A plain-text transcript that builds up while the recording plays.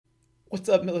What's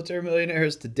up, military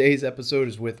millionaires? Today's episode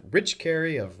is with Rich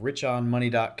Carey of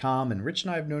richonmoney.com. And Rich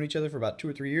and I have known each other for about 2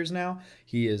 or 3 years now.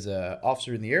 He is an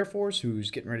officer in the Air Force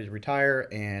who's getting ready to retire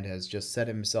and has just set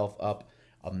himself up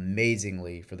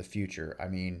amazingly for the future. I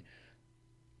mean,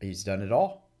 he's done it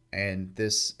all. And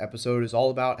this episode is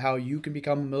all about how you can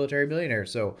become a military millionaire.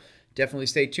 So definitely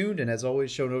stay tuned. And as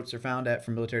always, show notes are found at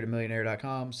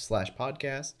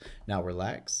frommilitarytomillionaire.com/podcast. Now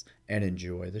relax and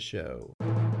enjoy the show.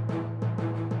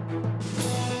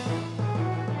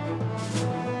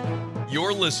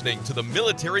 You're listening to the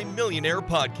Military Millionaire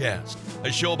Podcast,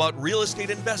 a show about real estate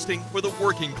investing for the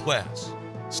working class.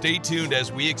 Stay tuned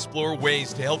as we explore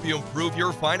ways to help you improve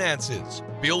your finances,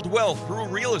 build wealth through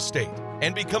real estate,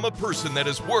 and become a person that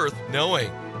is worth knowing.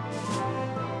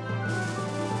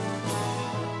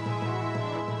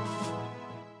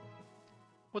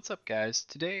 What's up, guys?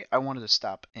 Today I wanted to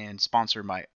stop and sponsor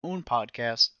my own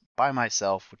podcast by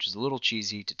myself, which is a little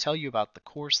cheesy, to tell you about the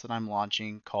course that I'm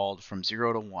launching called From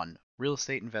Zero to One, Real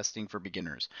Estate Investing for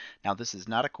Beginners. Now, this is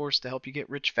not a course to help you get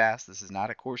rich fast. This is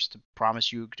not a course to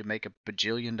promise you to make $1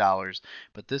 bajillion,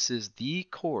 but this is the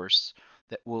course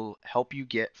that will help you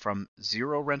get from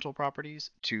 0 rental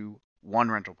properties to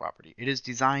 1 rental property. It is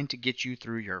designed to get you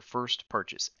through your first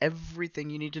purchase.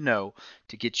 Everything you need to know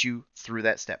to get you through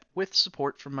that step, with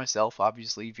support from myself,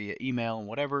 obviously via email and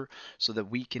whatever, so that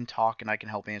we can talk and I can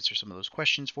help answer some of those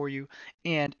questions for you.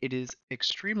 And it is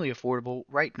extremely affordable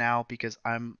right now because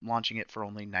I'm launching it for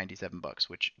only $97,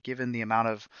 which, given the amount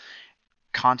of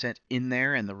content in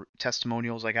there and the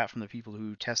testimonials I got from the people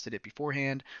who tested it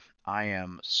beforehand, I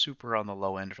am super on the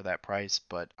low end for that price,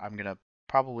 but I'm going to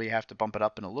probably have to bump it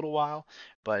up in a little while.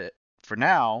 But for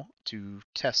now, to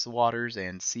test the waters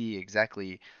and see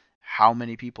exactly how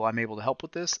many people I'm able to help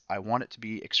with this, I want it to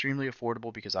be extremely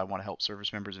affordable because I want to help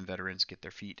service members and veterans get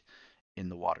their feet in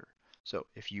the water. So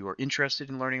if you are interested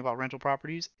in learning about rental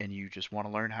properties and you just want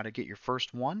to learn how to get your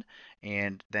first one,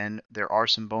 and then there are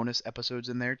some bonus episodes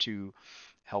in there to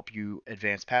help you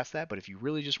advance past that. But if you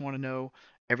really just want to know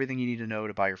everything you need to know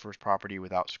to buy your first property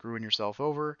without screwing yourself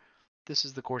over, this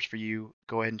is the course for you.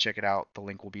 Go ahead and check it out. The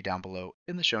link will be down below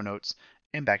in the show notes.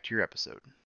 And back to your episode.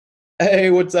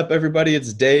 Hey, what's up, everybody?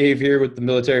 It's Dave here with the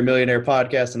Military Millionaire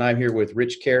Podcast, and I'm here with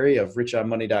Rich Carey of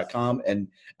richonmoney.com. And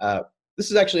this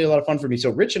is actually a lot of fun for me.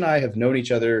 So Rich and I have known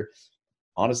each other.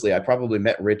 Honestly, I probably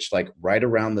met Rich like right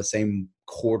around the same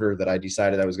quarter that I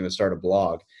decided I was going to start a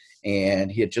blog.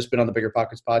 And he had just been on the Bigger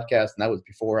Pockets podcast, and that was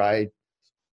before I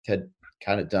had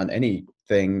kind of done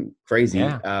anything crazy.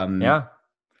 Yeah.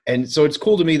 And so it's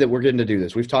cool to me that we're getting to do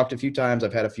this. We've talked a few times.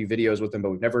 I've had a few videos with him, but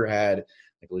we've never had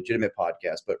like a legitimate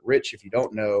podcast. But Rich, if you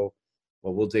don't know,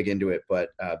 well, we'll dig into it. But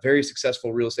very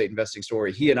successful real estate investing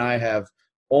story. He and I have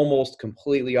almost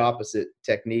completely opposite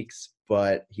techniques,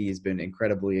 but he's been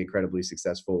incredibly, incredibly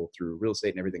successful through real estate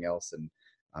and everything else. And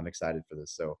I'm excited for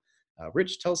this. So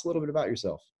Rich, tell us a little bit about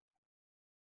yourself.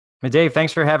 Hey, Dave,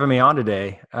 thanks for having me on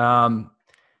today.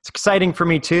 It's exciting for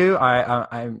me too.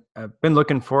 I've been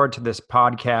looking forward to this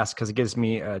podcast because it gives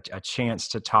me a chance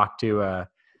to talk to a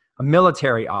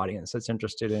military audience that's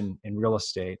interested in real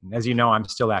estate. And as you know, I'm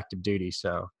still active duty,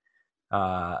 so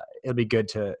it'll be good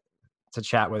to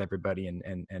chat with everybody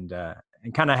and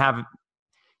kind of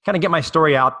get my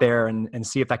story out there and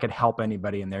see if that could help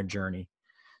anybody in their journey.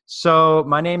 So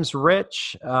my name's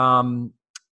Rich.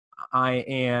 I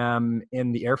am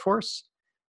in the Air Force.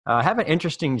 I have an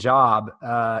interesting job.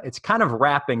 It's kind of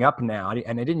wrapping up now,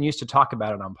 and I didn't used to talk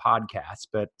about it on podcasts,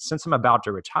 but since I'm about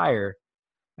to retire,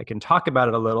 I can talk about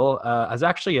it a little. I was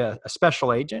actually a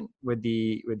special agent with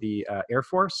the Air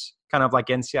Force, kind of like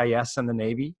NCIS and the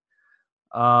Navy.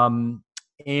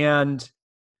 And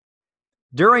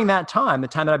during that time, the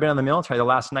time that I've been in the military, the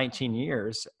last 19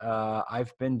 years,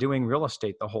 I've been doing real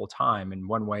estate the whole time in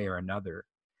one way or another.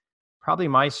 Probably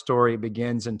my story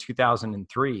begins in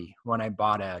 2003 when I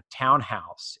bought a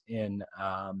townhouse in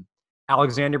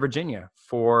Alexandria, Virginia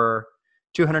for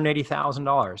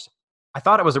 $280,000. I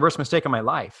thought it was the worst mistake of my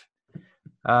life.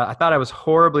 I thought I was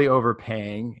horribly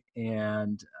overpaying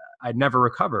and I'd never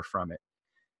recover from it.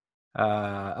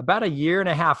 About a year and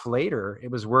a half later,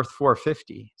 it was worth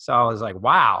 $450. So I was like,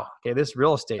 wow, okay, this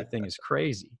real estate thing is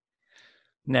crazy.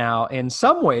 Now, in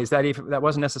some ways, that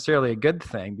wasn't necessarily a good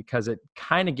thing because it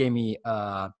kind of gave me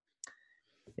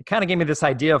this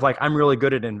idea of like, I'm really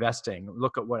good at investing.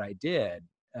 Look at what I did.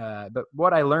 But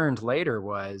what I learned later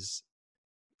was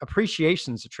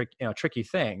appreciation's a tricky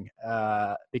thing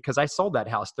because I sold that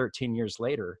house 13 years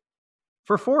later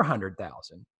for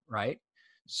 $400,000, right?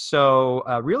 So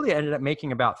really I ended up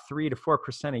making about 3 to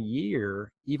 4% a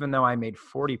year, even though I made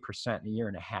 40% in a year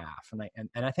and a half. And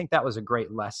I think that was a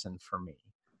great lesson for me.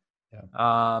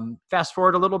 Fast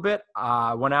forward a little bit,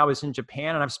 when I was in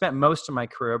Japan, and I've spent most of my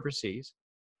career overseas.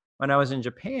 When I was in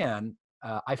Japan,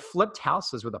 I flipped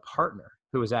houses with a partner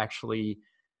who was actually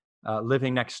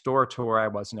living next door to where I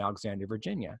was in Alexandria,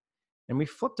 Virginia. And we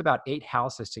flipped about 8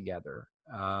 houses together.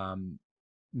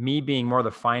 Me being more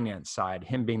the finance side,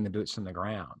 him being the boots on the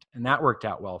ground. And that worked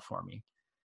out well for me.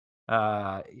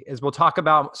 As we'll talk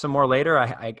about some more later,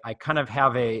 I kind of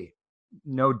have a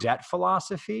no debt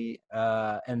philosophy.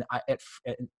 And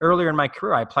earlier in my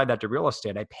career, I applied that to real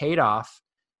estate. I paid off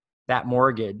that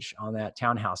mortgage on that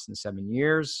townhouse in 7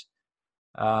 years.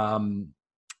 Fast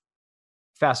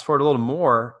forward a little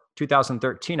more,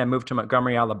 2013, I moved to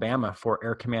Montgomery, Alabama for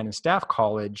Air Command and Staff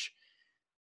College.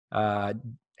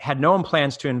 Had no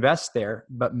plans to invest there,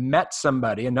 but met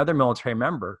somebody, another military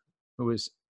member, who was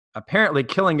apparently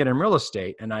killing it in real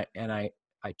estate. And I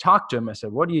talked to him. I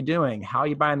said, "What are you doing? How are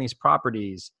you buying these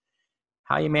properties?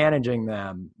 How are you managing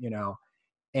them?"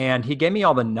 And he gave me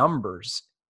all the numbers,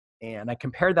 and I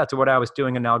compared that to what I was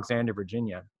doing in Alexandria,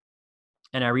 Virginia.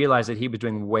 And I realized that he was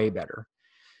doing way better.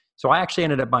 So I actually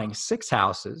ended up buying 6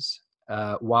 houses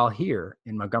while here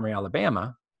in Montgomery,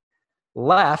 Alabama.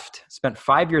 Left, spent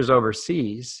 5 years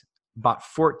overseas, bought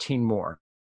 14 more.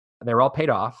 They were all paid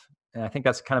off. And I think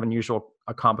that's kind of an unusual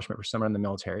accomplishment for someone in the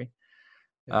military.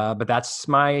 But that's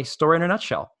my story in a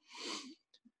nutshell.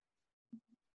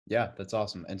 Yeah, that's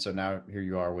awesome. And so now here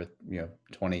you are with,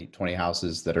 20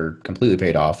 houses that are completely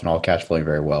paid off and all cash flowing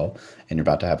very well. And you're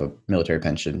about to have a military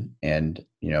pension. And,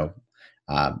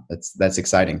 that's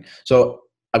exciting. So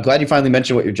I'm glad you finally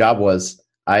mentioned what your job was.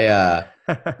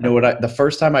 The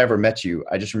first time I ever met you,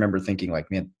 I just remember thinking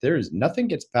like, man, there's nothing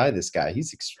gets by this guy.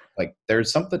 He's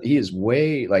there's something, he is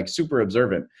way super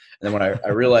observant. And then when I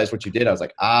realized what you did, I was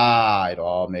like, it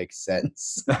all makes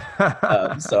sense.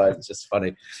 So it's just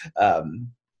funny.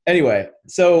 Anyway,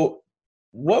 so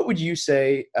what would you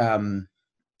say, man,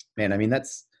 I mean,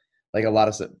 that's like a lot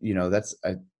of, that's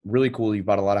really cool. You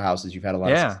bought a lot of houses, you've had a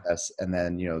lot of success. And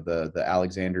then, the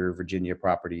Alexander, Virginia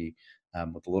property,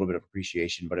 with a little bit of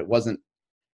appreciation, but it wasn't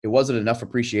enough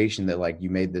appreciation that you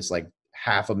made this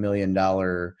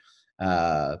 $500,000,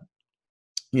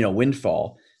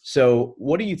 windfall. So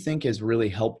what do you think has really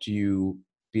helped you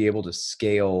be able to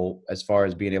scale as far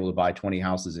as being able to buy 20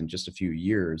 houses in just a few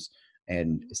years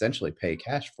and essentially pay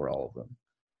cash for all of them?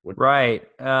 Right.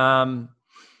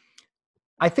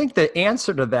 I think the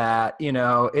answer to that,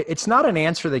 it's not an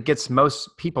answer that gets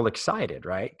most people excited,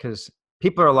 right? Because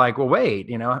people are like, well, wait,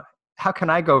 how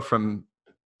can I go from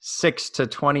 6 to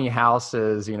 20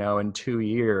 houses, in 2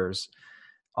 years,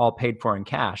 all paid for in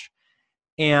cash?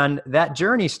 And that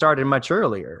journey started much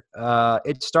earlier.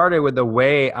 It started with the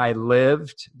way I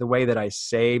lived, the way that I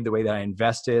saved, the way that I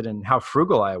invested, and how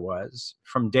frugal I was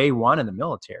from day one in the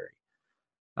military.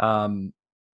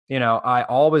 I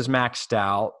always maxed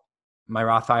out my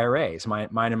Roth IRAs, mine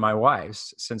and my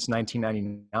wife's, since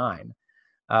 1999.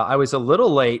 I was a little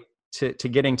late to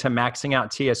getting to maxing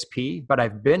out TSP, but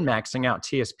I've been maxing out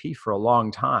TSP for a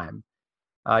long time.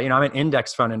 I'm an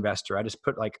index fund investor. I just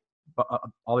put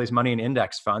all these money in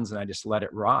index funds and I just let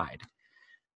it ride.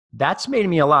 That's made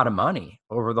me a lot of money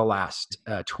over the last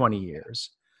 20 years.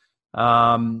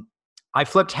 I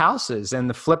flipped houses and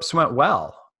the flips went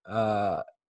well.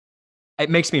 It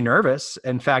makes me nervous.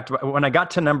 In fact, when I got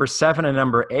to number 7 and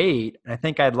number 8, I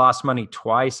think I'd lost money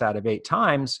twice out of 8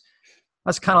 times. I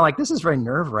was kind of like, this is very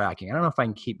nerve-wracking. I don't know if I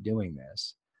can keep doing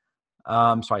this.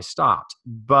 So I stopped.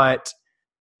 But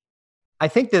I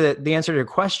think that the answer to your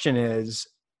question is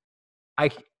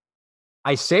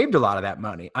I saved a lot of that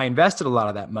money. I invested a lot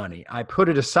of that money. I put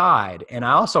it aside. And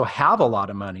I also have a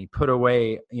lot of money put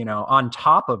away, on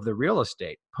top of the real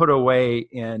estate, put away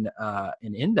in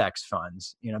index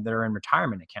funds, that are in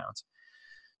retirement accounts.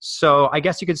 So I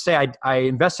guess you could say I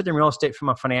invested in real estate from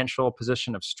a financial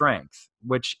position of strength,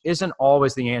 which isn't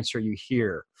always the answer you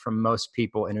hear from most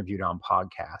people interviewed on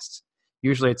podcasts.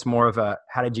 Usually it's more of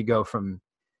how did you go from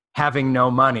having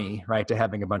no money, right, to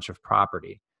having a bunch of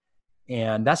property?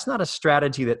 And that's not a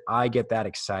strategy that I get that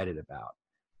excited about.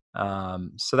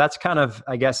 So that's kind of,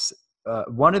 I guess,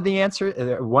 one of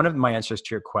my answers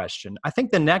to your question. I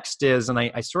think the next is, and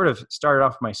I sort of started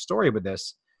off my story with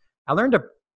this, I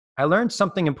learned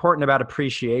something important about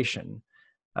appreciation.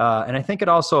 And I think it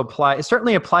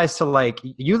certainly applies to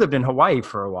you lived in Hawaii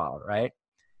for a while, right?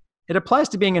 It applies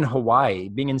to being in Hawaii,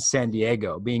 being in San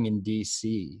Diego, being in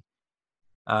DC.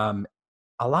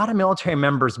 A lot of military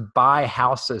members buy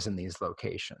houses in these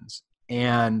locations.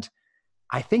 And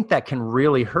I think that can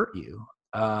really hurt you.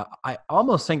 I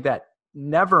almost think that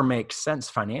never makes sense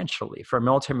financially for a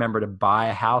military member to buy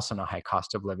a house in a high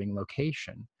cost of living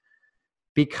location.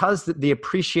 because the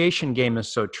appreciation game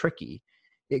is so tricky,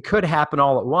 it could happen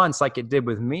all at once like it did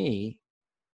with me.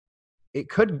 It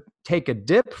could take a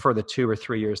dip for the 2 or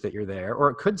 3 years that you're there, or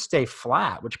it could stay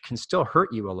flat, which can still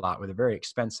hurt you a lot with a very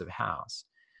expensive house.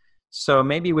 So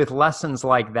maybe with lessons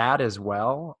like that as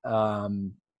well,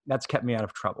 that's kept me out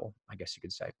of trouble, I guess you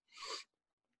could say.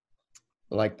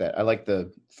 I like that. I like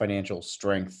the financial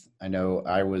strength. I know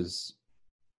I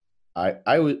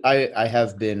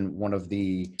have been one of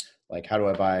the, like, how do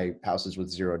I buy houses with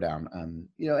zero down?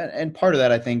 And part of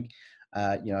that, I think,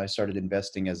 I started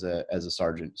investing as a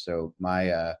sergeant. So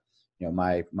my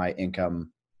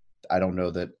income, I don't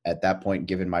know that at that point,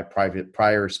 given my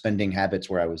prior spending habits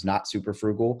where I was not super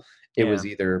frugal, it was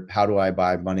either how do I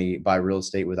buy real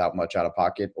estate without much out of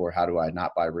pocket, or how do I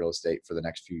not buy real estate for the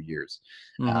next few years?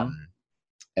 Mm-hmm.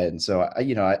 And so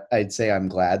I'd say I'm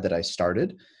glad that I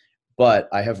started, but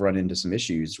I have run into some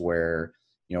issues where,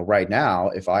 right now,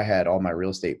 if I had all my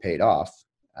real estate paid off,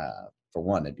 for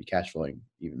one, it'd be cash flowing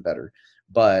even better.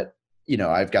 But,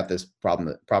 I've got this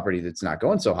property that's not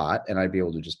going so hot, and I'd be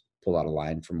able to just pull out a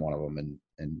line from one of them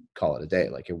and call it a day.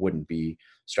 Like, it wouldn't be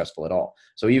stressful at all.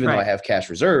 So even though I have cash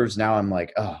reserves, now I'm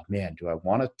like, oh man, do I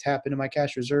want to tap into my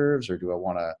cash reserves, or do I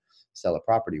want to sell a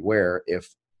property? Where if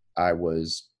I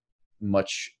was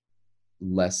much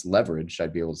less leveraged,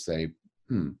 I'd be able to say,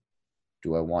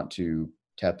 do I want to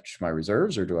touch my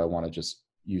reserves, or do I want to just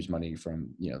use money from,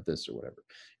 this or whatever?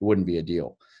 It wouldn't be a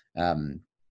deal.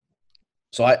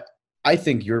 So I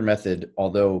think your method,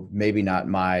 although maybe not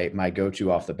my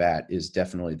go-to off the bat, is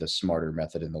definitely the smarter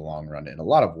method in the long run in a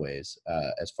lot of ways,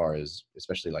 as far as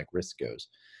especially like risk goes.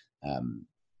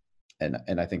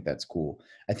 And I think that's cool.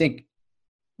 I think,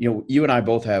 you and I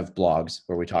both have blogs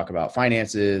where we talk about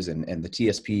finances and the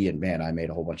TSP, and man, I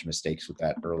made a whole bunch of mistakes with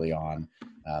that early on.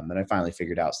 And I finally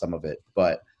figured out some of it,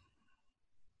 but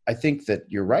I think that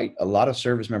you're right. A lot of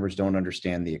service members don't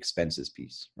understand the expenses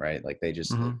piece, right? Like they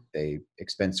just, they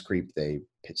expense creep, they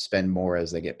spend more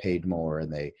as they get paid more.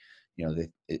 And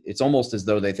it's almost as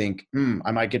though they think,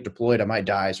 I might get deployed, I might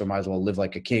die, so I might as well live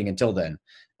like a king until then.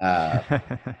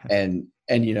 And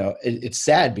it's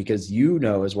sad because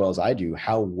as well as I do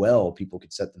how well people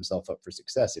could set themselves up for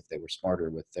success if they were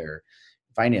smarter with their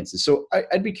finances. So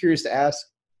I'd be curious to ask,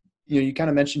 you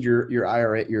kind of mentioned your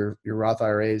IRA, your Roth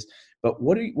IRAs, but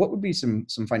what would be some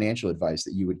financial advice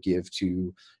that you would give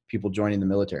to people joining the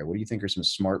military? What do you think are some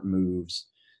smart moves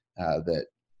that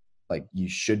like you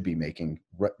should be making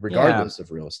regardless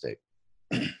of real estate?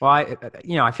 Well,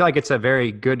 I feel like it's a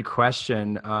very good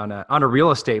question on a real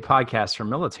estate podcast for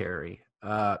military,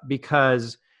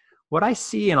 because what I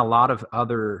see in a lot of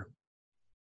other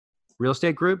real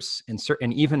estate groups and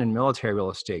even in military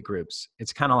real estate groups,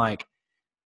 it's kind of like,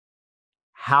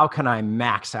 how can I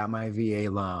max out my VA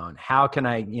loan? How can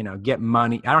I, get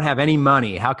money? I don't have any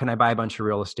money. How can I buy a bunch of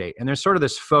real estate? And there's sort of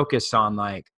this focus on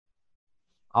like,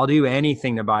 I'll do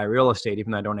anything to buy real estate,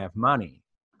 even though I don't have money.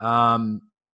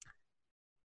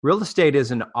 Real estate is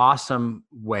an awesome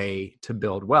way to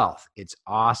build wealth. It's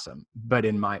awesome. But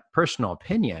in my personal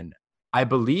opinion, I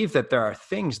believe that there are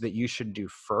things that you should do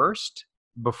first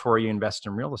before you invest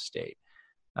in real estate.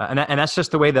 And that's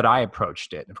just the way that I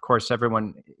approached it. Of course,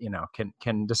 everyone,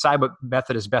 can decide what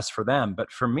method is best for them. But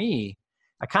for me,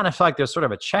 I kind of feel like there's sort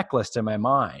of a checklist in my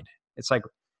mind. It's like,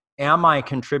 am I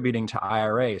contributing to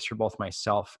IRAs for both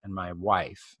myself and my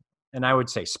wife? And I would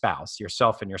say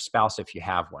yourself and your spouse if you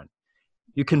have one.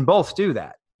 You can both do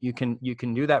that. You can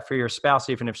do that for your spouse,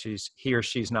 even if he or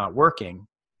she's not working,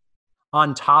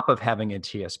 on top of having a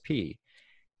TSP.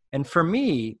 And for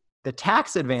me, the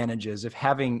tax advantages of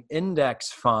having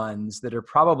index funds that are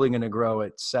probably going to grow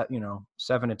at 7 to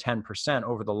 10%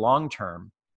 over the long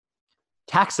term,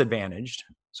 tax advantaged,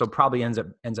 so probably ends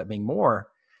up being more.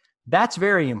 That's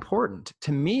very important.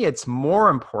 To me, it's more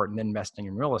important than investing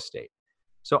in real estate.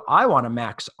 So I want to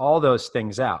max all those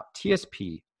things out,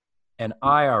 TSP and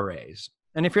IRAs.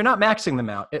 And if you're not maxing them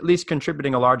out, at least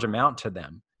contributing a large amount to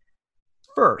them.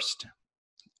 First,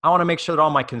 I want to make sure that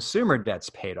all my consumer debt's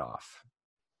paid off.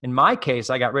 In my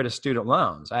case, I got rid of student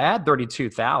loans. I had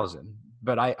 $32,000,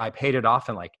 but I paid it off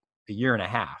in like a year and a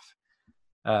half.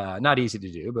 Not easy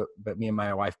to do, but me and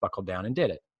my wife buckled down and did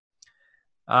it.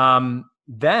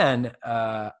 Then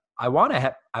I want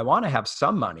to have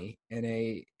some money in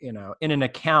in an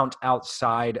account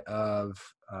outside of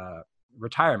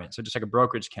retirement. So just like a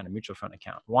brokerage account, a mutual fund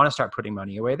account. I want to start putting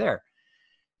money away there.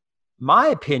 My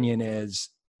opinion is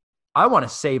I want to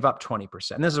save up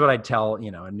 20%. And this is what I tell,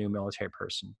 a new military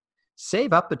person.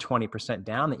 Save up the 20%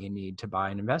 down that you need to buy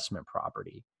an investment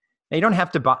property. Now you don't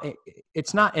have to buy,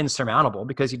 it's not insurmountable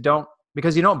because you don't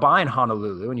buy in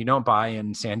Honolulu and you don't buy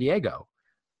in San Diego.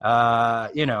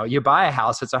 You buy a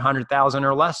house, it's 100,000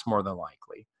 or less, more than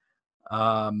likely.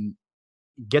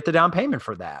 Get the down payment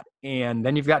for that. And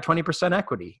then you've got 20%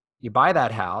 equity. You buy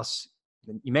that house,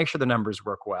 you make sure the numbers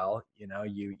work well.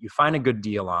 You find a good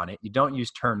deal on it. You don't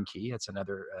use turnkey. It's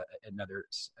another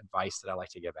advice that I like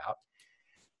to give out.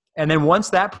 And then once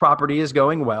that property is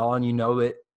going well and you know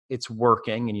that it's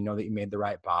working and you know that you made the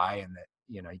right buy and that,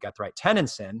 you got the right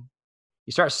tenants in,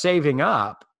 you start saving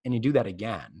up and you do that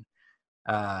again.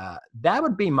 That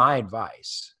would be my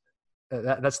advice.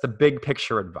 That's the big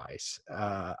picture advice.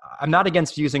 I'm not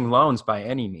against using loans by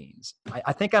any means.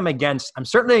 I think I'm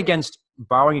certainly against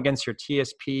borrowing against your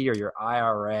TSP or your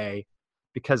IRA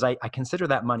because I consider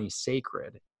that money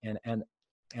sacred and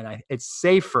it's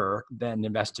safer than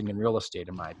investing in real estate,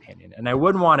 in my opinion. And I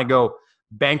wouldn't want to go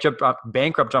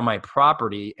bankrupt on my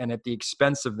property, and at the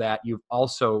expense of that, you've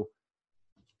also,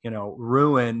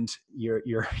 ruined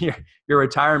your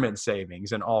retirement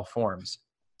savings in all forms.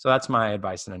 So that's my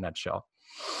advice in a nutshell.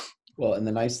 Well, and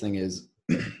the nice thing is,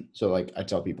 so like I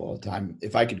tell people all the time,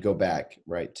 if I could go back,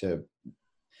 right,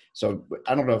 so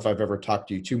I don't know if I've ever talked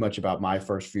to you too much about my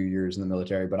first few years in the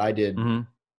military, but I did.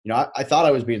 Mm-hmm. I thought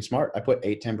I was being smart. I put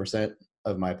 8-10%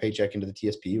 of my paycheck into the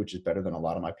TSP, which is better than a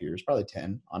lot of my peers, probably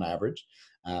 10 on average.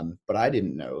 But I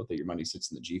didn't know that your money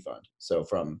sits in the G fund. So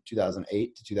from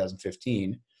 2008 to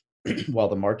 2015, while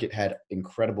the market had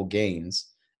incredible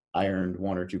gains, I earned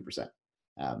 1 or 2%.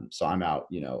 So I'm out,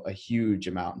 a huge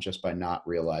amount just by not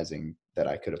realizing that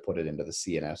I could have put it into the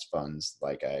CNS funds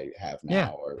like I have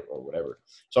now or whatever.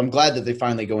 So I'm glad that they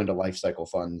finally go into life cycle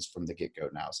funds from the get-go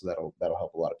now. So that'll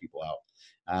help a lot of people out.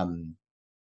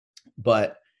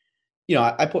 But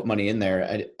I put money in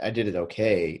there. I did it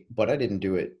okay, but I didn't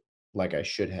do it like I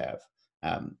should have.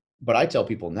 But I tell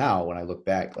people now when I look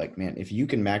back, like, man, if you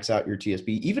can max out your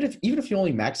TSP, even if you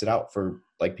only max it out for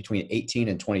like between 18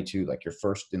 and 22, like your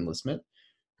first enlistment,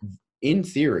 in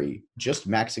theory, just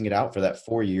maxing it out for that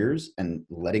 4 years and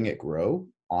letting it grow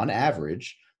on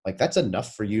average, like that's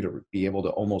enough for you to be able to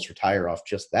almost retire off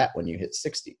just that when you hit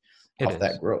 60 off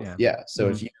that growth. Yeah. So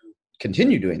if you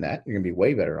continue doing that, you're going to be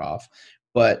way better off.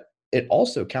 But it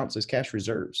also counts as cash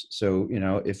reserves. So,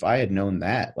 if I had known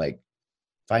that, like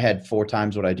if I had 4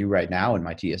 times what I do right now in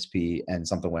my TSP and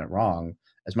something went wrong,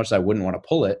 as much as I wouldn't want to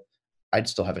pull it, I'd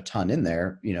still have a ton in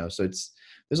there, so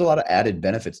there's a lot of added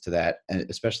benefits to that, and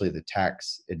especially the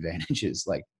tax advantages.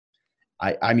 Like,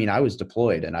 I was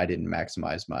deployed and I didn't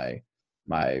maximize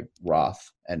my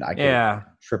Roth, and I could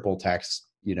triple tax,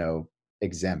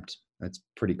 exempt. That's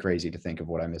pretty crazy to think of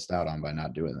what I missed out on by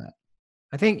not doing that.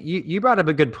 I think you brought up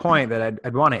a good point that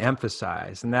I'd want to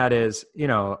emphasize, and that is,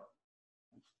 I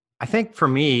think for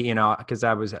me, because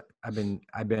I've been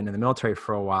in the military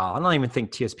for a while. I don't even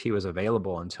think TSP was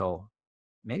available until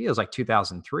maybe it was like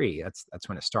 2003. That's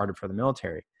when it started for the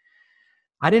military.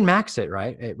 I didn't max it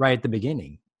right at the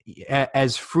beginning.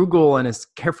 As frugal and as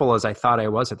careful as I thought I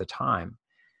was at the time,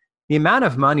 the amount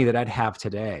of money that I'd have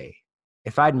today,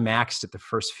 if I'd maxed it the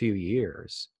first few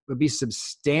years, would be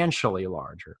substantially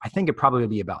larger. I think it'd probably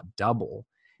be about double,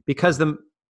 because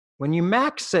when you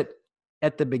max it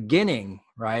at the beginning,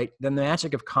 right, then the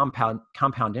magic of compound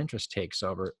interest takes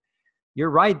over. You're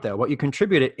right, though. What you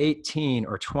contribute at 18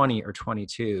 or 20 or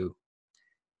 22,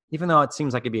 even though it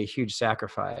seems like it'd be a huge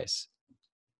sacrifice,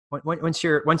 once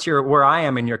you're where I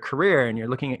am in your career and you're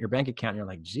looking at your bank account, and you're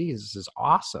like, geez, this is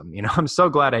awesome. I'm so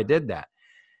glad I did that.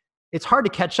 It's hard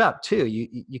to catch up too.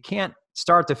 You can't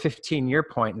start the 15-year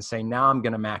point and say, now I'm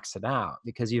going to max it out,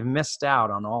 because you've missed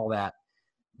out on all that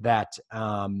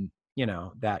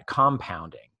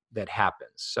compounding that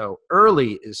happens. So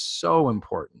early is so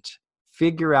important.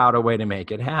 Figure out a way to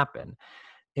make it happen.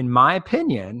 In my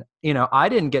opinion, I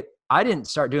didn't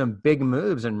start doing big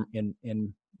moves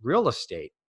in real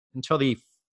estate until the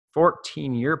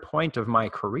 14-year point of my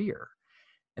career.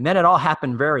 And then it all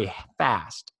happened very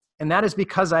fast. And that is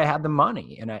because I had the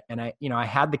money and I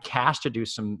had the cash to do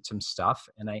some stuff,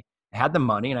 and I had the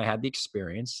money and I had the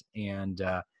experience, and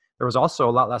there was also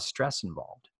a lot less stress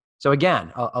involved. So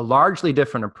again, a largely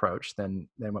different approach than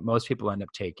what most people end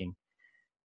up taking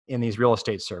in these real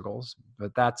estate circles,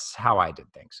 but that's how I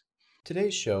did things.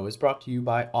 Today's show is brought to you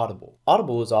by Audible.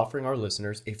 Audible is offering our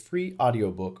listeners a free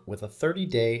audiobook with a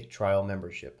 30-day trial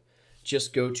membership.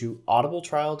 Just go to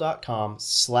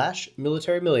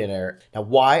audibletrial.com/militarymillionaire. Now,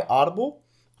 why Audible?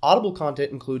 Audible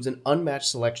content includes an unmatched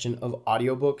selection of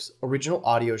audiobooks, original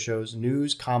audio shows,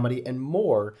 news, comedy, and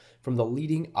more from the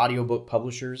leading audiobook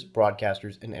publishers,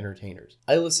 broadcasters, and entertainers.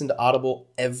 I listen to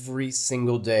Audible every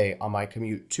single day on my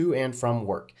commute to and from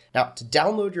work. Now, to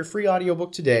download your free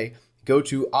audiobook today, go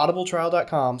to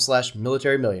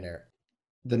audibletrial.com/militarymillionaire.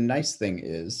 The nice thing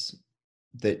is,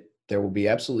 that there will be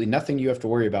absolutely nothing you have to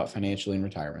worry about financially in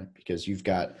retirement, because you've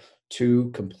got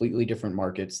two completely different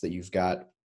markets that you've got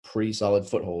pretty solid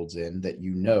footholds in, that,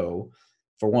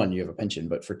 for one, you have a pension,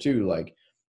 but for two, like,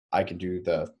 I can do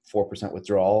the 4%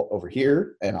 withdrawal over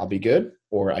here and I'll be good,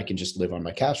 or I can just live on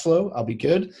my cash flow. I'll be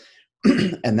good.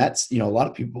 And that's, a lot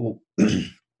of people,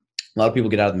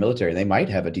 get out of the military. They might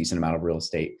have a decent amount of real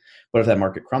estate, but if that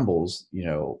market crumbles,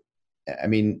 I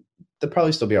mean, they'll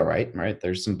probably still be all right. Right.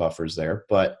 There's some buffers there,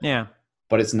 but Yeah.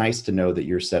 it's nice to know that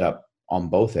you're set up on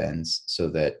both ends so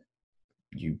that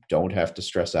you don't have to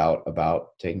stress out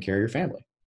about taking care of your family.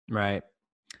 Right.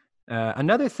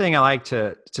 Another thing I like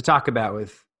to talk about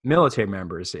with military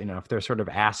members, if they're sort of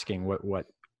asking what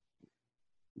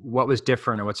was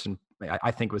different, or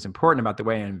I think was important about the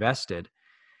way I invested.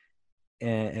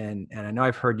 And I know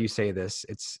I've heard you say this,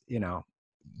 it's,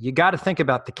 you got to think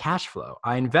about the cash flow.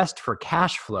 I invest for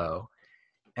cash flow,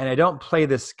 and I don't play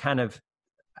this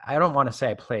I don't want to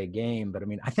say I play a game, but I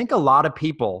mean, I think a lot of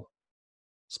people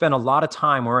spend a lot of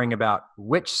time worrying about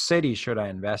which city should I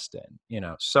invest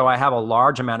in, so I have a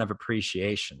large amount of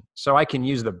appreciation, so I can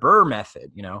use the Burr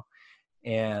method,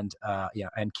 and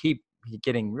keep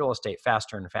getting real estate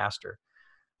faster and faster.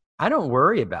 I don't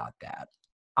worry about that.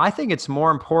 I think it's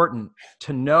more important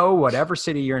to know whatever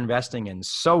city you're investing in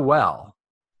so well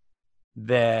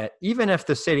that even if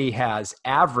the city has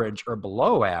average or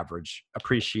below average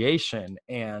appreciation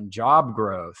and job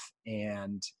growth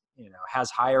and has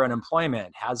higher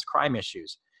unemployment, has crime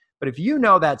issues, but if you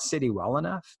know that city well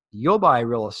enough, you'll buy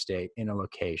real estate in a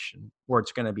location where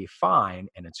it's going to be fine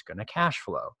and it's going to cash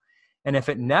flow. And if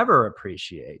it never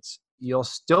appreciates, you'll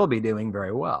still be doing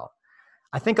very well.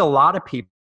 I think a lot of people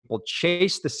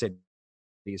chase the cities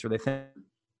where they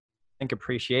think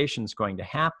appreciation is going to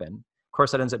happen. Of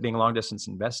course, that ends up being long distance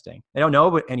investing. They don't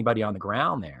know anybody on the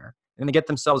ground there, and they get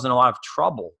themselves in a lot of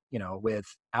trouble, with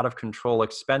out of control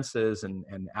expenses and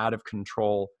out of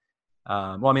control.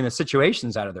 The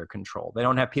situation's out of their control. They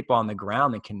don't have people on the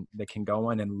ground that can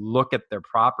go in and look at their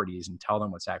properties and tell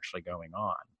them what's actually going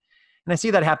on. And I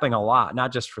see that happening a lot,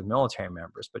 not just for military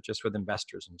members, but just with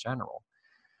investors in general.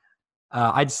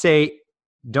 I'd say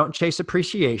don't chase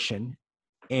appreciation,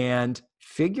 and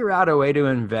figure out a way to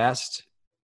invest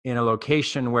in a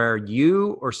location where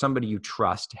you or somebody you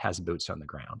trust has boots on the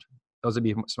ground. Those would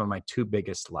be some of my two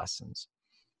biggest lessons.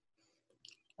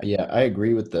 Yeah, I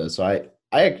agree with those. So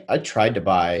I tried to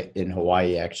buy in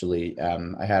Hawaii, actually.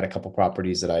 I had a couple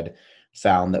properties that I'd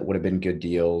found that would have been good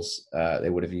deals.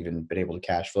 They would have even been able to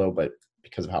cash flow, but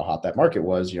because of how hot that market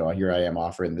was, here I am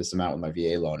offering this amount with my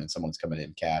VA loan and someone's coming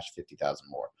in cash, 50,000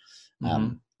 more.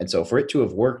 Mm-hmm. And so for it to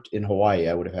have worked in Hawaii,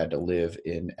 I would have had to live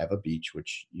in Eva Beach,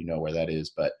 which where that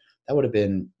is, but that would have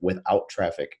been, without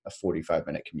traffic, a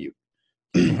 45-minute commute.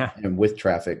 Yeah. And with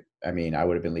traffic, I mean, I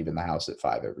would have been leaving the house at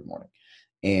 5 every morning.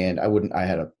 And I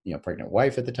had a pregnant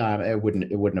wife at the time. I would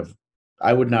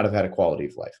not have had a quality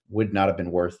of life, would not have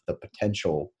been worth the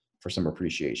potential for some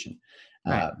appreciation.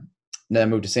 Right. Then I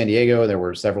moved to San Diego. There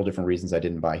were several different reasons I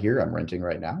didn't buy here. I'm renting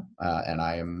right now, and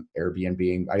I am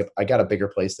Airbnb-ing. I got a bigger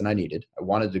place than I needed. I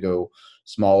wanted to go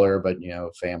smaller, but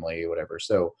family, whatever.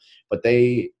 So, but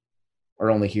they are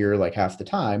only here like half the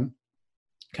time,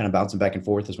 kind of bouncing back and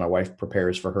forth as my wife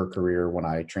prepares for her career when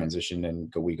I transition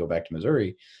and we go back to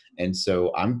Missouri. And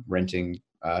so I'm renting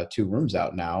 2 rooms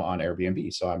out now on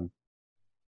Airbnb. So I'm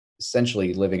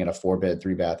essentially living in a 4-bed,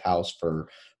 3-bath house for,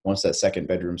 once that second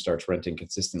bedroom starts renting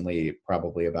consistently,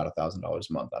 probably about $1,000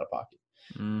 a month out of pocket,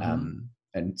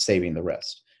 and saving the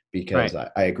rest. Because Right.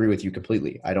 I agree with you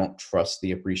completely. I don't trust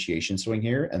the appreciation swing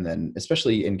here. And then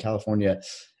especially in California,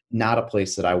 not a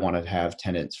place that I want to have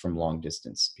tenants from long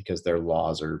distance, because their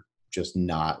laws are just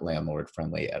not landlord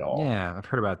friendly at all. Yeah, I've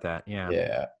heard about that. Yeah.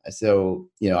 Yeah. So,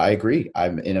 I agree.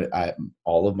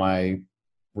 All of my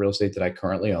real estate that I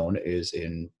currently own is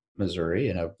in Missouri,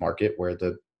 in a market where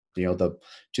the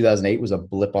 2008 was a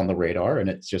blip on the radar, and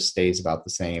it just stays about the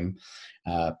same.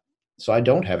 So I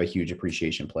don't have a huge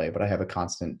appreciation play, but I have a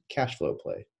constant cash flow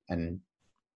play, and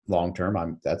long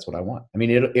term, that's what I want. I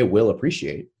mean, it will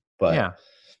appreciate, but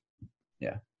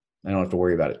yeah, I don't have to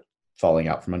worry about it falling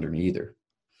out from under me either.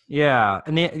 Yeah.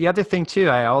 And the other thing too,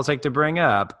 I always like to bring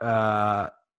up,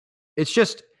 it's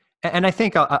just, and I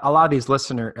think a lot of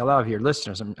your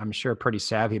listeners, I'm sure, are pretty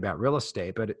savvy about real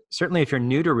estate, but certainly if you're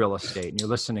new to real estate and you're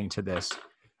listening to this,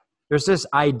 there's this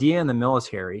idea in the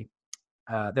military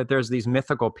that there's these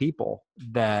mythical people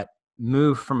that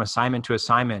move from assignment to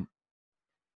assignment,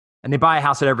 and they buy a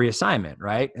house at every assignment,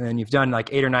 right? And then you've done like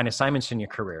 8 or 9 assignments in your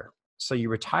career. So you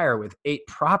retire with 8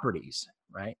 properties,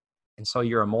 right? And so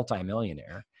you're a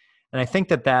multimillionaire. And I think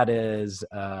that that is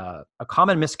a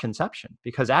common misconception,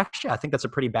 because actually I think that's a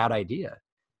pretty bad idea.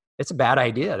 It's a bad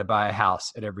idea to buy a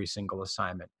house at every single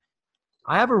assignment.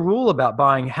 I have a rule about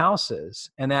buying houses,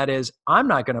 and that is I'm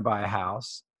not going to buy a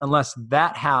house unless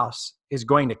that house is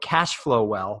going to cash flow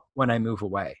well when I move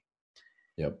away.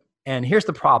 Yep. And here's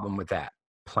the problem with that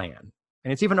plan.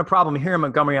 And it's even a problem here in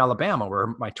Montgomery, Alabama, where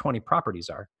my 20 properties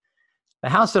are. The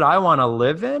house that I want to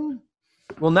live in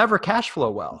will never cash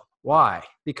flow well. Why?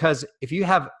 Because if you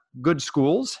have good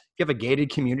schools, if you have a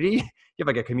gated community, if you have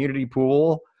like a community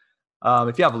pool,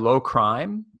 if you have low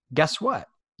crime, guess what?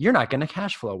 You're not going to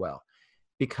cash flow well,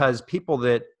 because people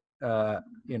that,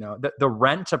 the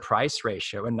rent to price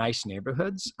ratio in nice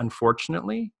neighborhoods,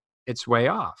 unfortunately, it's way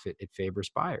off. It favors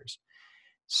buyers.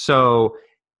 So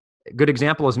a good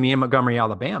example is me in Montgomery,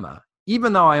 Alabama.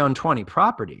 Even though I own 20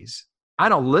 properties, I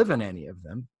don't live in any of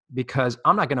them because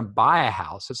I'm not going to buy a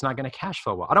house that's not going to cash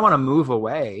flow well. I don't want to move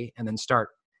away and then start,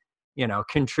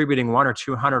 contributing $100 or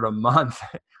 $200 a month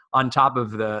on top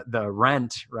of the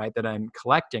rent, right, that I'm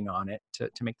collecting on it to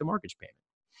make the mortgage payment.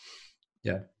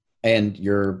 Yeah. And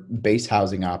your base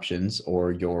housing options,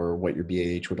 or what your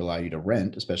BAH would allow you to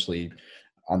rent, especially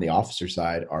on the officer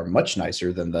side, are much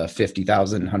nicer than the $50,000,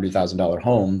 $100,000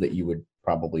 home that you would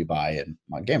probably buy in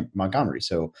Montgomery.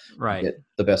 So right. You get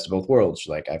the best of both worlds.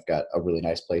 Like, I've got a really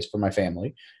nice place for my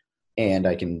family, and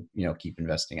I can, keep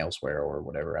investing elsewhere or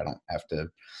whatever. I don't have to.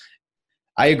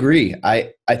 I agree.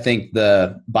 I think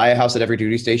the buy a house at every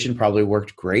duty station probably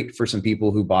worked great for some people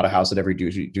who bought a house at every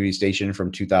duty station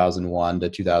from 2001 to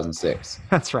 2006.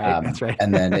 That's right. That's right.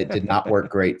 And then it did not work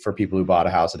great for people who bought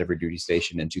a house at every duty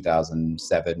station in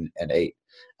 2007 and 8.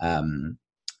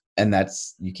 And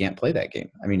you can't play that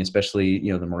game. I mean, especially,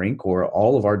 the Marine Corps,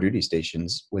 all of our duty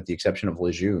stations, with the exception of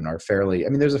Lejeune, are fairly,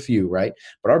 there's a few, right?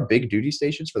 But our big duty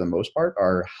stations, for the most part,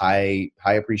 are high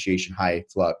appreciation, high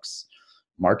flux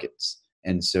markets.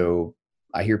 And so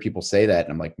I hear people say that,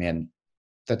 and I'm like, man,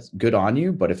 that's good on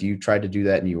you. But if you tried to do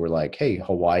that and you were like, hey,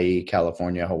 Hawaii,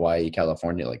 California, like,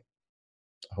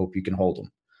 I hope you can hold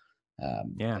them.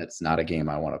 That's not a game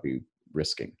I want to be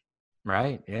risking.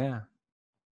 Right. Yeah.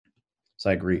 So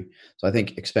I agree. So I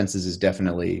think expenses is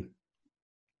definitely,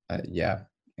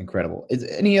 incredible. Is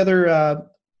any other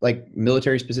like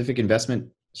military specific investment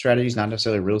strategies, not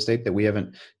necessarily real estate, that we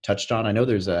haven't touched on? I know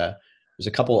there's a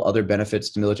couple other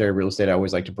benefits to military real estate I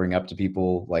always like to bring up to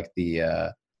people, like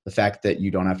the fact that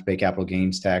you don't have to pay capital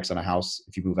gains tax on a house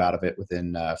if you move out of it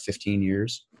within 15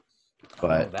 years.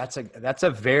 But that's a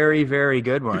very, very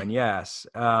good one. Yes.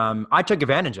 I took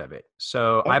advantage of it.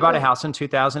 So I bought a house in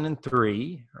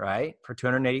 2003, right, for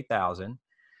 $280,000.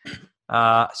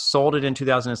 Sold it in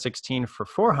 2016 for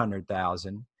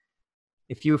 $400,000.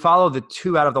 If you follow the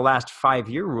 2 out of the last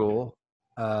 5-year rule,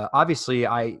 obviously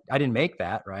I didn't make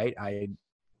that, right? I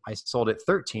sold it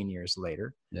 13 years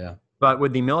later. Yeah. But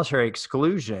with the military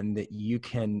exclusion, that you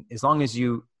can, as long as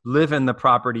you live in the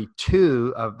property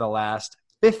 2 of the last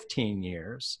 15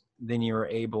 years, then you are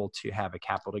able to have a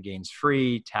capital gains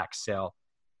free tax sale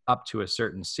up to a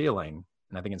certain ceiling.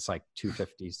 And I think it's like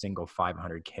 250 single,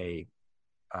 500K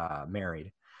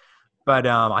married. But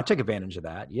I took advantage of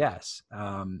that. Yes.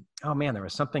 Oh man, there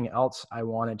was something else I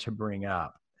wanted to bring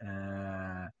up.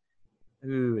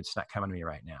 It's not coming to me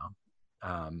right now.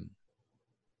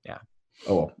 Yeah.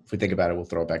 Oh, well, if we think about it, we'll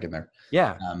throw it back in there.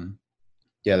 Yeah.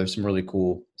 There's some really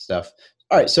cool stuff.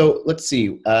 All right. So let's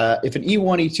see. If an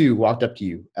E1, E2 walked up to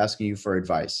you asking you for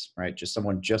advice, right? Just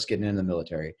someone just getting in the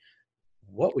military,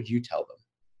 what would you tell them?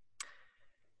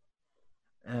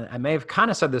 I may have kind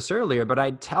of said this earlier, but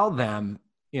I'd tell them,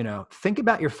 think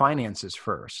about your finances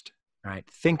first, right?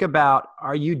 Think about,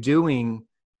 are you doing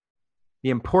the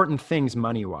important things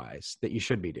money-wise that you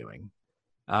should be doing?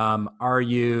 Are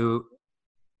you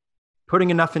putting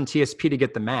enough in TSP to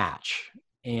get the match?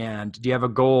 And do you have a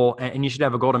goal? And you should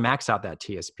have a goal to max out that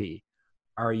TSP.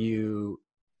 Do you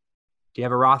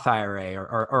have a Roth IRA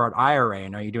or an IRA?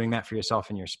 And are you doing that for yourself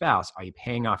and your spouse? Are you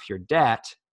paying off your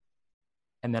debt?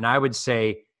 And then I would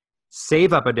say,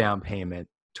 save up a down payment,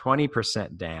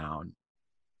 20% down,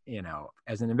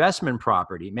 as an investment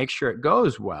property, make sure it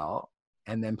goes well,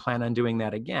 and then plan on doing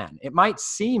that again. It might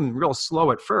seem real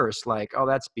slow at first, like, oh,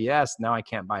 that's BS. Now I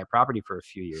can't buy a property for a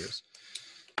few years.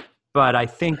 But I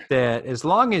think that as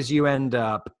long as you end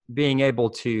up being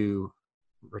able to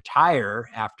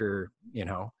retire after,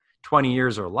 20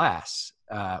 years or less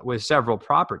with several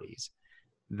properties,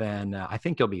 then I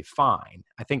think you'll be fine.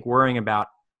 I think worrying about,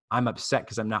 I'm upset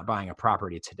because I'm not buying a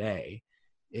property today,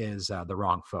 is the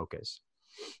wrong focus.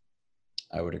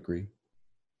 I would agree.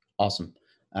 Awesome.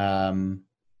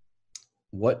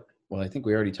 What Well, I think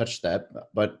we already touched that,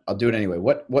 but I'll do it anyway.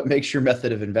 What makes your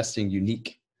method of investing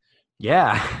unique?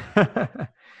 Yeah.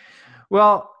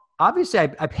 Well, obviously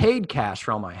I paid cash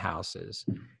for all my houses.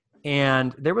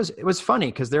 And it was funny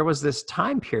because there was this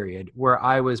time period where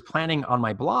I was planning on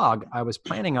my blog, I was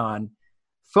planning on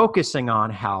focusing on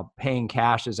how paying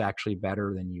cash is actually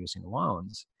better than using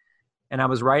loans. And I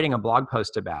was writing a blog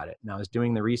post about it, and I was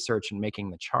doing the research and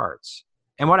making the charts.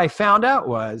 And what I found out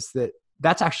was that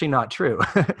that's actually not true.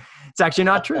 It's actually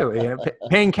not true. You know,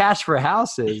 paying cash for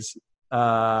houses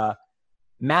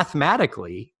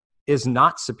mathematically is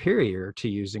not superior to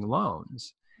using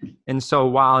loans. And so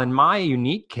while in my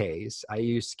unique case, I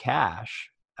used cash,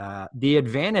 the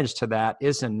advantage to that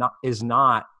is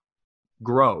not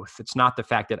growth. It's not the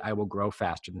fact that I will grow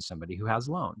faster than somebody who has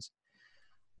loans.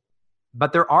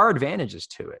 But there are advantages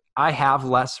to it. I have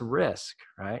less risk,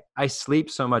 right? I sleep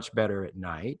so much better at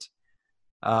night.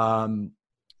 Imagine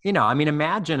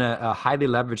a highly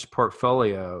leveraged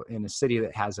portfolio in a city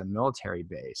that has a military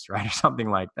base, right? Or something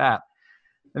like that.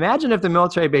 Imagine if the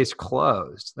military base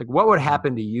closed. Like, what would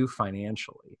happen to you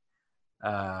financially?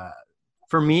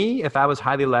 For me, if I was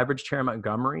highly leveraged here in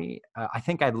Montgomery, I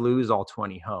think I'd lose all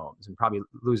 20 homes and probably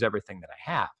lose everything that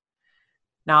I have.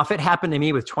 Now, if it happened to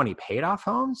me with 20 paid off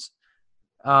homes,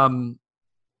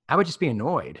 I would just be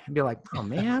annoyed and be like, oh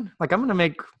man, like I'm going to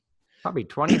make probably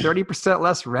 20, 30%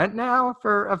 less rent now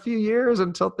for a few years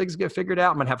until things get figured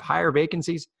out. I'm going to have higher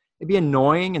vacancies. It'd be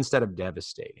annoying instead of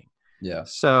devastating. Yeah.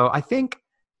 So I think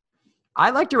I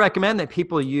like to recommend that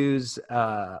people use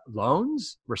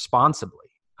loans responsibly,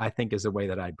 I think is the way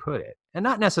that I'd put it. And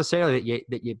not necessarily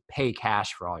that you pay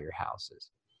cash for all your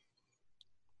houses.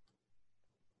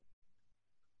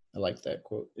 I like that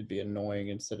quote. It'd be annoying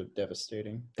instead of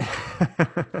devastating.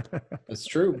 That's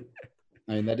true.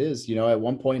 I mean, that is, at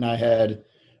one point I had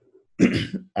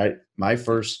my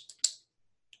first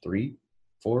 3-4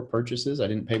 purchases. I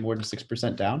didn't pay more than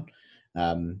 6% down,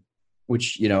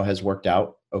 which, has worked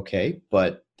out okay.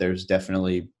 But there's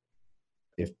definitely,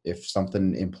 if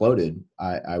something imploded,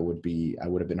 I would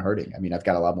have been hurting. I mean, I've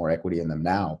got a lot more equity in them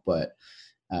now, but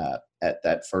at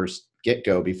that first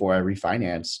get-go before I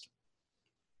refinanced,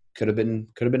 could have been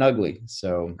ugly.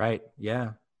 So, right.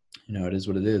 Yeah. It is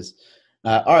what it is.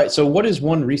 All right. So what is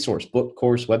one resource, book,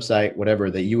 course, website,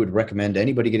 whatever, that you would recommend to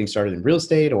anybody getting started in real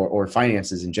estate or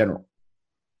finances in general?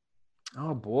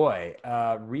 Oh boy.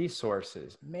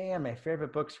 Resources, man, my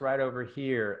favorite book's right over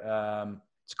here.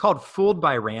 It's called Fooled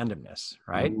by Randomness,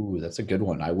 right? Ooh, that's a good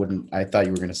one. I thought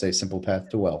you were going to say Simple Path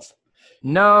to Wealth.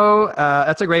 No,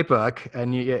 that's a great book,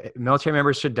 and military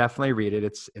members should definitely read it.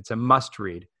 It's a must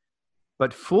read.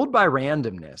 But Fooled by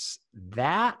Randomness,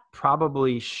 that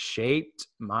probably shaped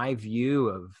my view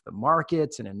of the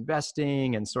markets and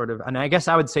investing and I guess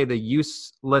I would say the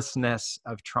uselessness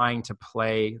of trying to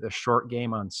play the short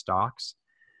game on stocks.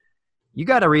 You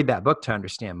got to read that book to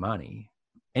understand money,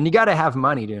 and you got to have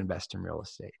money to invest in real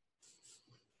estate.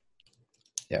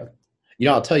 Yeah.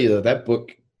 I'll tell you though, that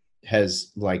book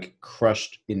has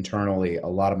crushed internally a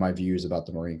lot of my views about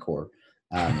the Marine Corps.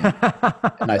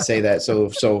 And I say that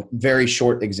so very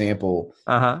short example.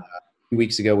 A few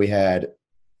weeks ago we had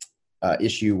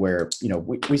issue where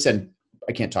we send,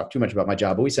 I can't talk too much about my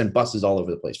job, but we send buses all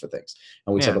over the place for things,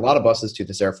 and we send a lot of buses to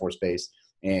this Air Force base,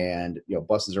 and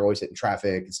buses are always hitting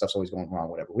traffic and stuff's always going wrong,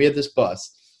 whatever. We had this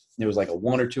bus, and it was like a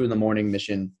 1 or 2 in the morning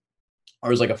mission, or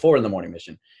it was like a 4 in the morning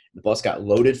mission. The bus got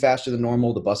loaded faster than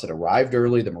normal. The bus had arrived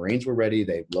early. The Marines were ready.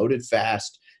 They loaded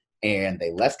fast. And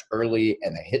they left early,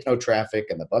 and they hit no traffic,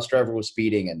 and the bus driver was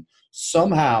speeding, and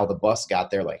somehow the bus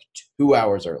got there 2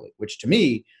 hours early, which to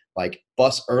me,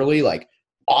 bus early,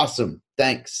 awesome,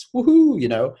 thanks,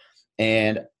 woohoo,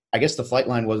 And I guess the flight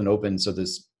line wasn't open, so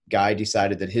this guy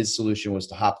decided that his solution was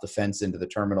to hop the fence into the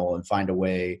terminal and find a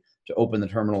way to open the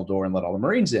terminal door and let all the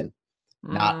Marines in.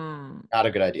 Not a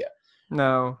good idea.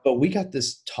 No. But we got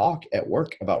this talk at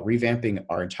work about revamping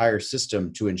our entire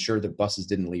system to ensure that buses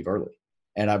didn't leave early.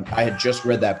 And I had just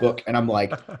read that book, and I'm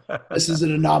like, this is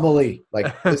an anomaly.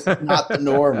 This is not the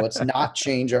norm. Let's not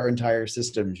change our entire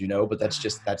systems, But that's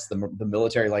the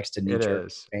military likes to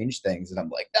change things, and I'm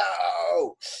like,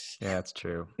 no. Yeah, that's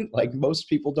true. Most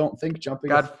people don't think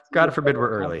jumping. God forbid we're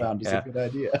early. Is a good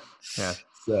idea. Yeah.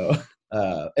 So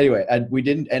anyway, we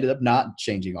ended up not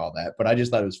changing all that, but I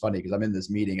just thought it was funny because I'm in this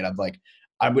meeting, and I'm like,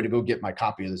 I'm going to go get my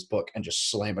copy of this book and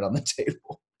just slam it on the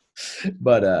table.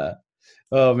 But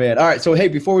oh man. All right. So, hey,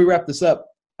 before we wrap this up,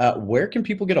 where can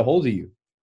people get a hold of you?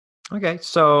 Okay.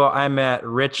 So I'm at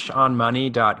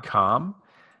richonmoney.com.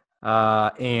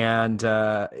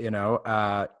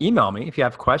 Email me if you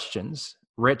have questions,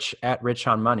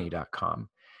 rich@richonmoney.com.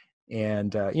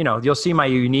 And, you'll see my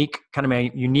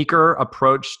uniquer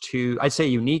approach to, I'd say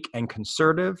unique and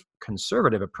conservative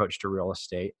approach to real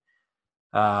estate,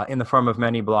 in the form of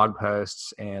many blog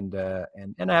posts, and I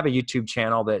have a YouTube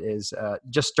channel that is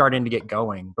just starting to get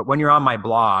going. But when you're on my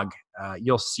blog,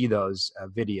 you'll see those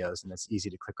videos, and it's easy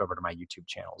to click over to my YouTube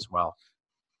channel as well.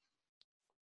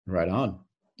 Right on.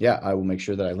 Yeah, I will make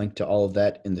sure that I link to all of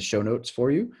that in the show notes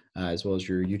for you, as well as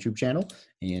your YouTube channel.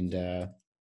 And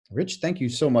Rich, thank you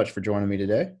so much for joining me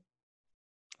today.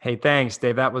 Hey, thanks,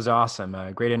 Dave. That was awesome.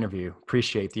 Great interview.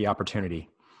 Appreciate the opportunity.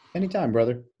 Anytime,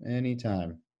 brother.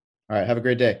 Anytime. All right. Have a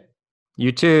great day.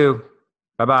 You too.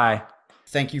 Bye-bye.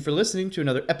 Thank you for listening to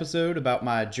another episode about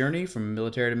my journey from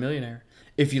military to millionaire.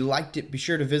 If you liked it, be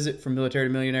sure to visit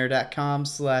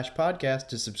frommilitarytomillionaire.com/podcast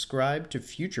to subscribe to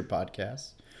future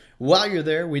podcasts. While you're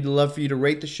there, we'd love for you to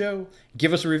rate the show,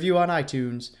 give us a review on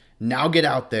iTunes. Now get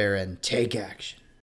out there and take action.